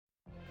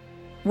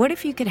What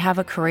if you could have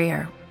a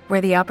career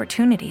where the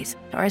opportunities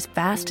are as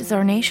vast as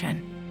our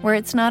nation, where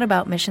it's not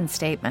about mission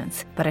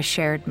statements, but a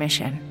shared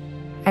mission?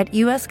 At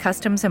U.S.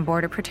 Customs and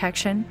Border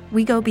Protection,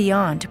 we go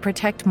beyond to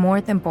protect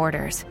more than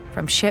borders.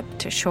 From ship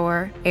to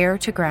shore, air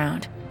to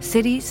ground,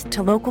 cities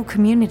to local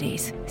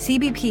communities,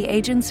 CBP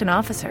agents and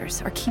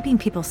officers are keeping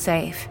people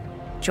safe.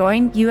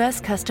 Join U.S.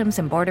 Customs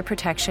and Border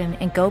Protection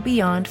and go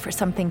beyond for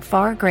something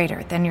far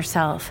greater than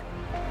yourself.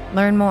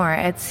 Learn more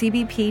at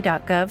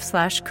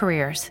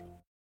cbp.gov/careers.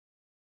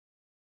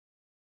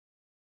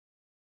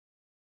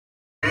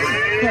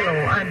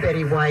 Hello, I'm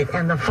Betty White,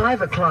 and the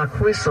 5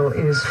 o'clock whistle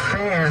is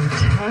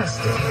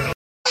fantastic.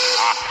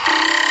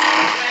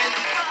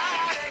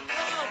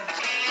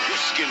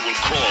 Your skin will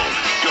crawl,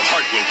 your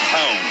heart will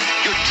pound,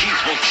 your teeth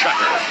will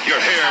chatter,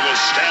 your hair will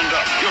stand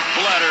up, your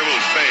bladder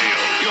will fail,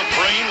 your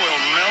brain will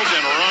melt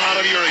and run out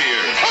of your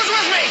ears. Who's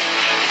with me?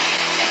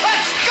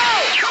 Let's go!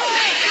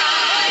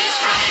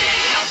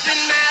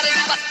 Nothing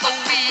matters but the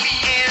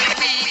weekend.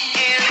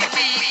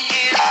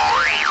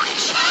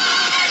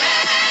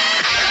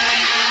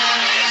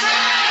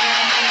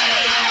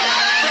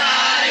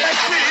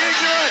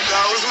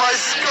 That was my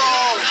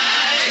skull.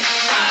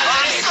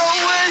 I'm so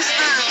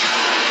wasted.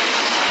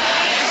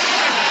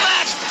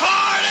 Let's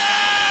party!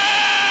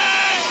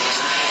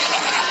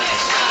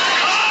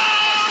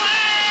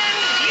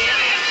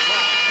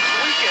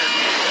 Weekend.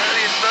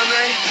 Saturday and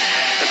Sunday.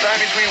 The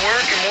time between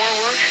work and more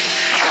work.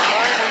 The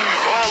time when we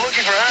go out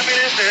looking for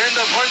happiness and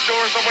end up hunched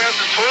over somebody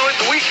else's toilet.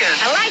 The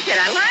weekend. I like it.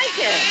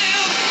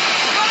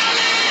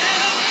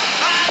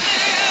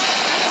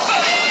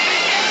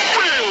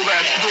 Well,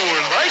 that's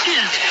more like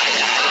it.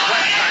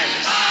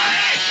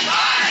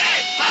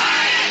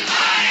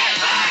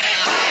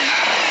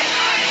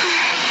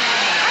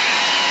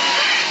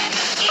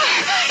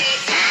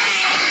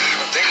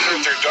 Things are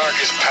at their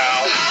darkest,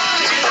 pal.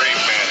 It's a brave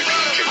man who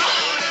can kick the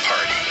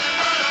party.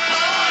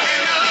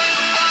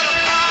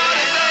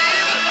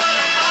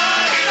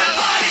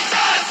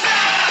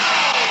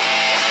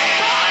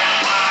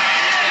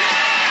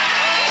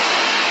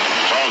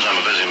 Charles, I'm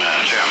a busy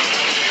man, Jim.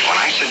 When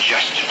I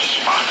suggested to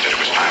Spock that it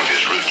was time for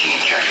his routine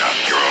checkup,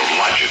 your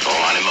logical,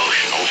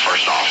 unemotional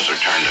first officer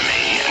turned to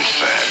me and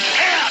said,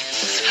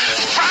 "It's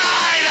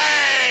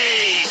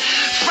Friday!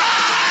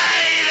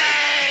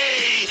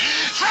 Friday!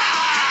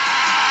 Friday!"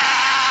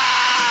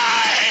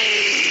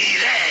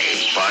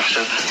 Spock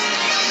said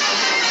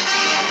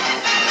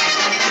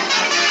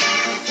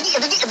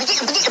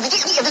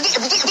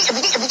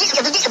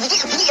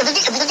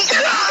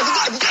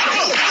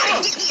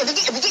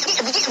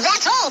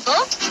That's all,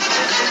 folks.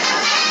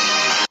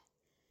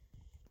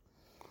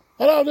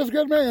 Hello, this is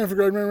Good Man for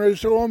Great Man Radio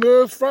Show on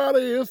this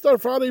Friday. It's the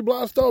Friday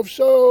Blastoff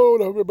Show.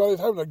 I hope everybody's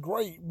having a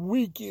great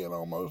weekend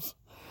almost.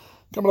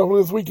 Coming up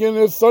on this weekend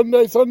is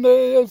Sunday.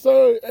 It's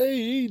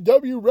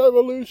AEW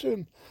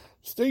Revolution.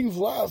 Sting's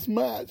last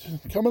match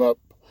coming up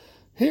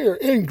here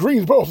in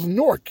Greensboro,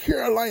 North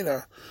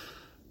Carolina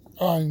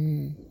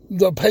on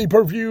the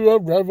pay-per-view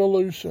of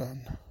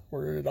Revolution,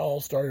 where it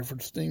all started for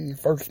Sting's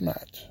first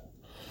match.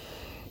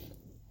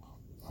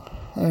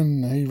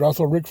 And he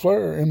wrestled Ric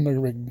Flair in the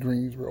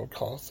Greensboro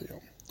Coliseum.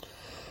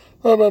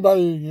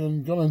 Everybody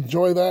going to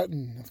enjoy that,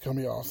 and it's going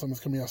to be awesome. It's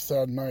going to be a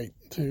sad night,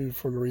 too,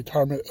 for the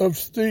retirement of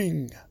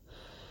Sting.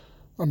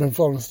 I've been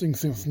following Sting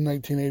since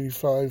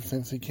 1985,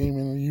 since he came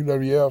in the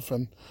UWF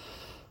and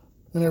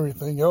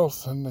everything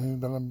else, and he's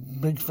been a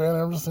big fan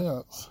ever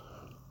since.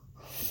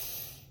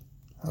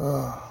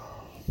 And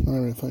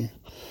everything.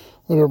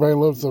 Everybody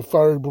loves the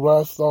Fire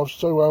Blastoff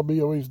Show. I'll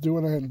be always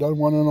doing it. I haven't done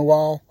one in a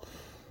while.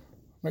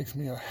 Makes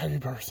me a happy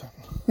person.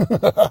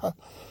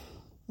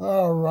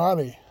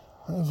 Alrighty.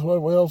 That's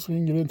what else we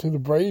can get into. The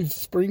Braves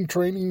spring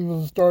training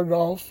has started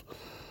off.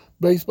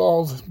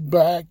 Baseball's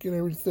back and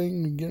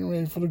everything. Getting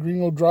ready for the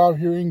Greenville Drive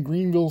here in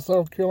Greenville,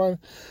 South Carolina.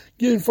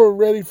 Getting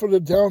ready for the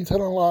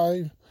Downtown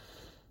Alive.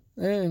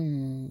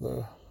 And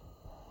the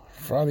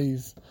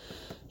Friday's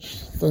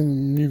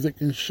music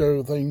and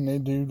show thing they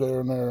do there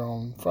and there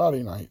on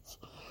Friday nights.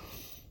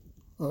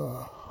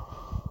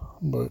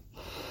 But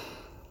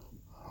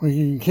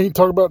we can't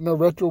talk about no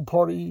retro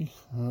party.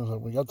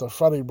 We got the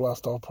Friday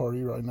Blastoff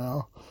party right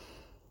now,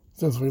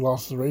 since we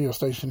lost the radio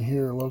station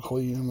here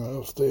locally in the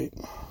upstate.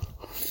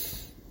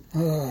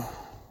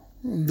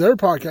 Their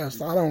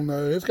podcast, I don't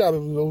know. It's got a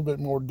little bit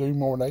more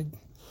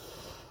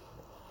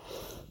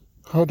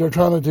what they're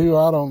trying to do,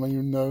 I don't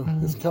even know.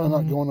 It's kind of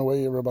not going the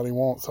way everybody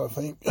wants, I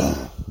think.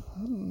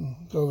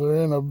 So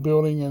they're in a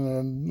building and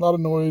there's a lot of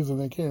noise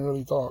and they can't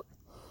really talk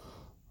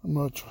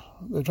much.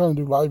 They're trying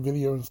to do live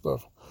video and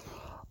stuff.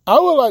 I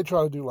would like to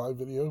try to do live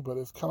video, but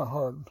it's kind of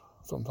hard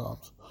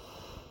sometimes.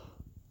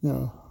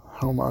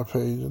 On my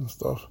page and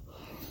stuff.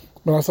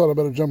 But I thought I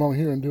better jump on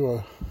here and do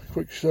a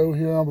quick show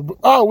here.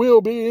 I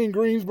will be in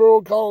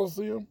Greensboro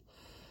Coliseum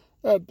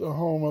at the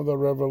home of the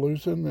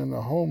Revolution and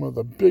the home of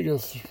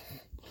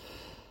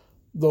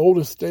the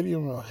oldest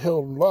stadium that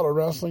held a lot of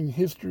wrestling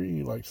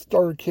history, like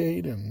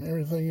Starrcade and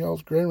everything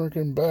else, Great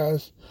American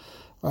Bash,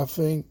 I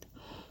think.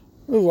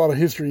 There's a lot of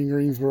history in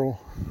Greensboro.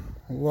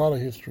 A lot of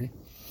history.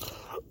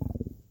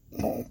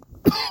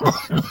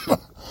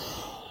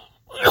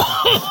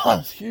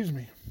 Excuse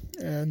me.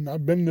 And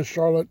I've been to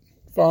Charlotte,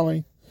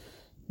 finally.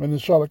 Been to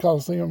Charlotte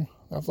Coliseum.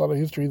 That's a lot of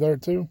history there,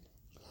 too.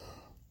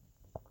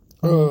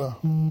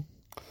 And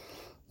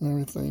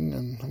everything.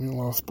 And I mean, a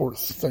lot of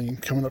sports things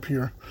coming up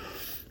here.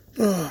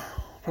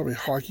 Probably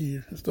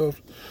hockey and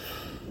stuff.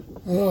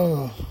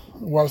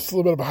 Watched a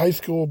little bit of high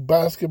school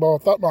basketball.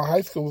 I thought my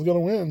high school was going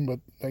to win, but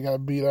they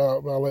got beat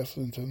out by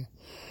Lexington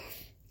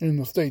in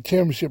the state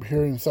championship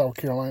here in South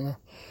Carolina.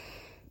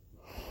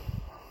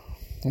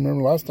 I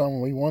remember last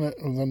time we won it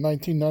was in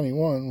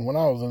 1991 when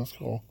I was in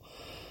school,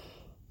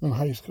 in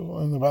high school,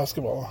 in the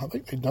basketball. I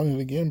think they'd done it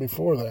again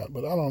before that,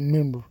 but I don't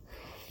remember.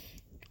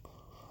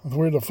 It's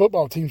weird, the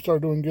football team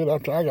started doing good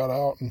after I got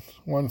out and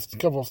won a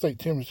couple of state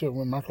championships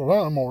when Marcus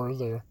Lattimore was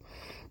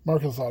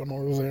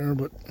there,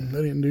 but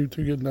they didn't do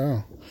too good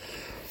now.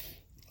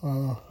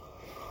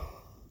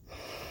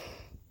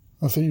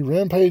 I see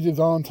Rampage is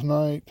on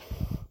tonight.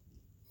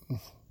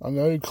 I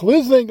know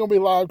Collision ain't going to be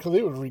live because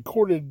it was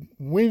recorded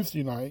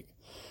Wednesday night.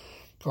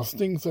 Because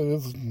Sting said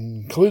this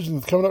Collision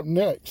is coming up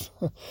next.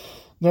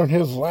 During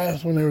his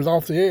last, when he was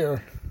off the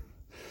air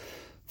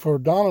for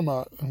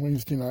Dynamite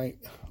Wednesday night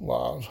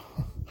live.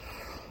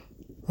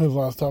 His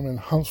last time in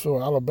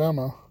Huntsville,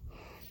 Alabama.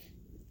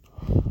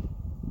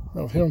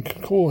 That was him,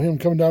 cool, him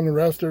coming down the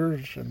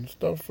rasters and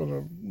stuff for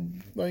the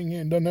thing. He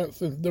hadn't done that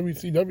since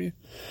WCW.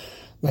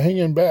 The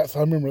Hanging Bats,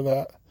 I remember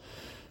that.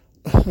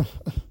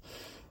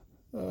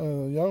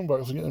 Young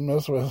Bucks are getting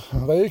messed with.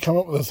 They came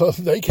up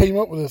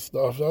with this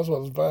stuff. That's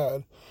what's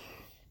bad.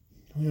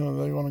 You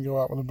know, they want to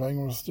go out with a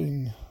bang with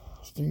Sting.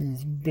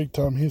 Sting's big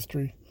time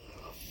history.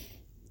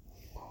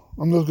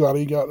 I'm just glad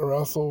he got to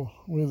wrestle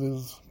with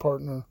his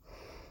partner,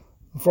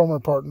 former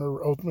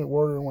partner, Ultimate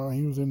Warrior, when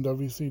he was in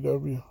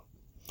WCW.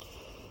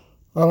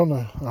 I don't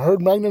know. I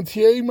heard Magnum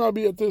TA might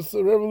be at this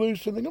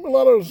Revolution. There's going to be a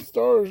lot of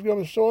stars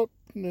going to show up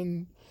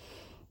and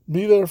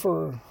be there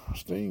for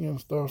Sting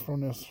and stuff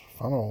on this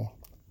final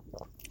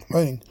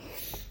thing.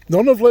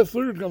 Don't know if Lex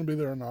Luger's going to be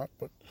there or not,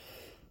 but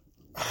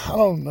I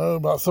don't know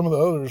about some of the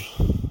others.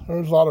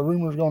 There's a lot of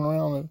rumors going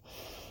around that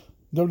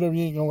WWE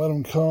ain't going to let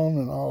them come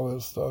and all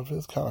this stuff.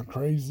 It's kind of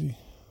crazy.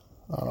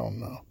 I don't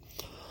know.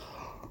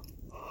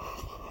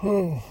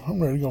 Oh,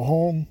 I'm ready to go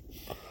home.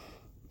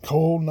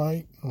 Cold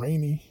night,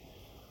 rainy.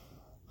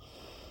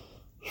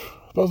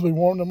 Supposed to be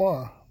warm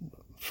tomorrow.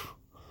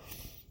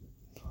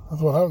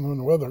 That's what happens when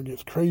the weather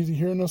gets crazy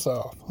here in the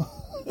South.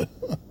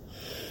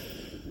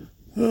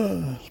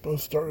 Supposed to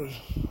start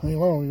ain't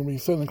long. We're going to be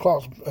setting the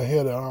clocks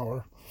ahead an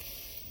hour.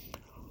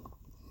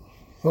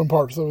 Some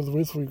parts of it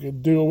wish we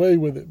could do away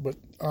with it, but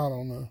I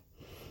don't know.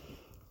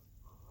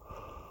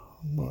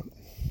 But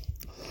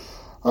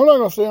I'm not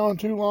going to stay on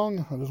too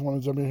long. I just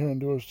want to jump in here and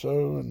do a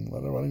show and let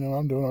everybody know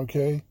I'm doing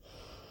okay.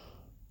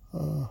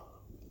 And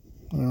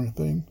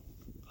everything.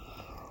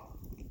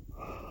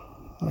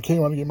 I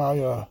came out to get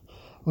my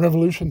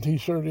Revolution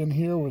t-shirt in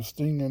here with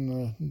Sting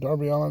and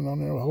Darby Allin on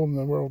there holding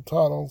the world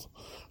titles,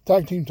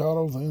 tag team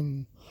titles,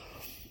 and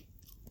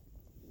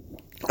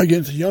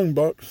against the Young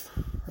Bucks.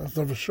 That's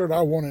the shirt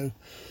I wanted.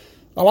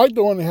 I like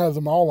the one that has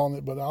them all on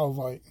it, but I was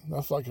like,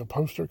 that's like a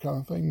poster kind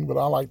of thing, but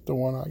I like the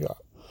one I got.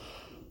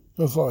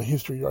 There's a lot of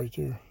history right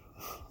there.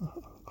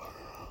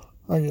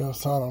 I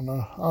guess, I don't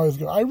know.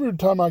 Every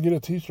time I get a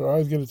t-shirt, I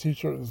always get a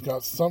t-shirt that's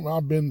got something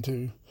I've been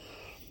to.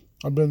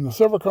 I've been to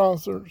several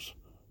concerts,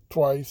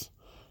 twice.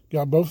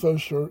 Got both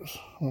those shirts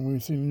when we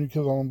see the New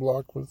Kids on the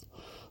Block with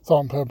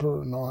Salt and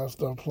Pepper and all that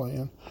stuff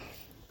playing.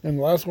 And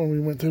the last one we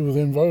went to was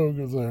In Vogue,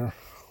 was there.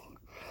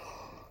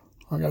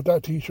 I got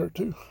that t-shirt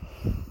too.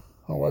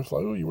 My wife's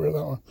like, oh, you wear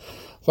that one.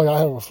 It's like I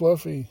have a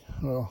fluffy,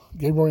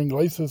 Gabriel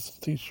Iglesias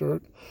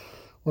t-shirt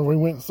where we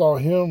went and saw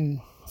him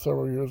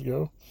several years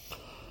ago.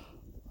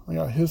 I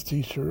got his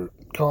t-shirt,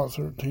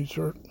 concert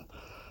t-shirt.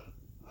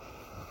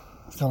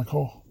 It's kind of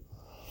cool.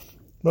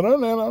 But other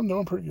than that, I'm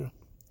doing pretty good.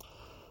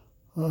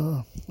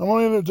 I'm going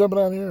to end up jumping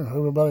out here.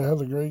 Everybody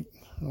has a great,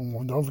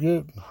 don't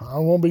forget, I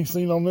won't be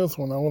seen on this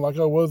one. Like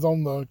I was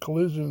on the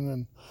Collision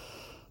in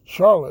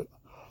Charlotte.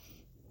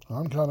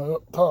 I'm kind of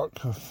up top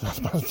because that's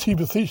about the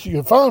cheapest seats you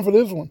can find for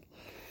this one.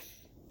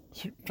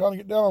 Trying to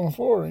get down on the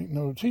floor ain't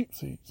no cheap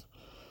seats.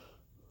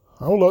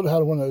 I would love to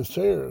have one of those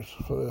chairs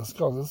for this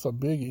because it's a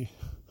biggie.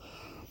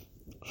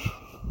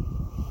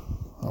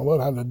 I would love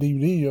to have the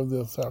DVD of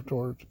this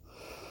afterwards.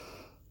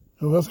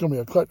 So that's going to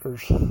be a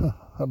collector's,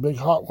 a big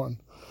hot one.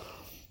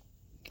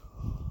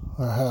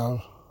 I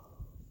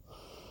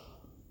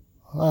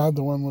had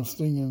the one with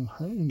Sting and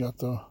I even got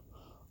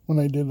when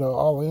they did the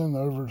All In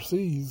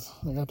overseas,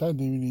 I got that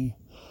DVD.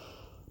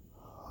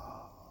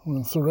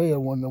 When Saraya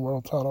won the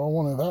world title, I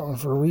wanted that one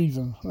for a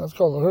reason. That's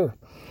because of her.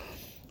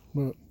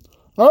 But,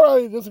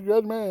 alright, this is a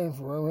good man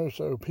for our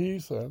show.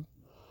 Peace, and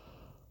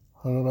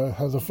everybody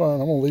has a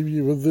fun. I'm going to leave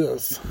you with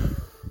this.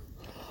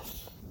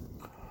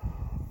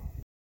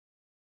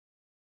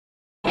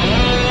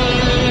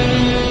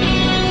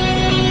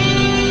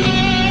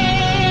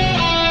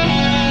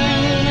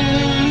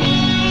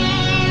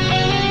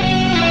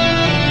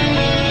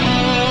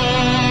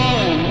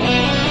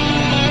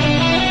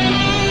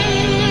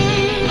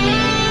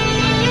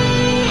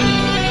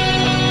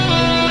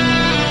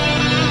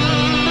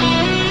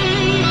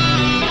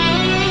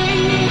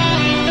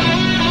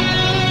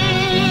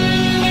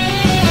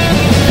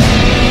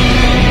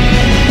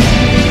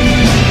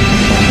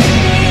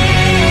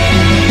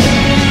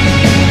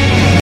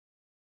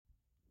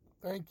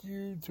 Thank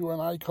you to an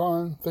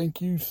icon.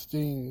 Thank you,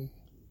 Sting,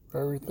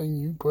 for everything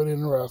you put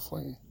in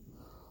wrestling.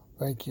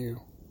 Thank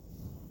you.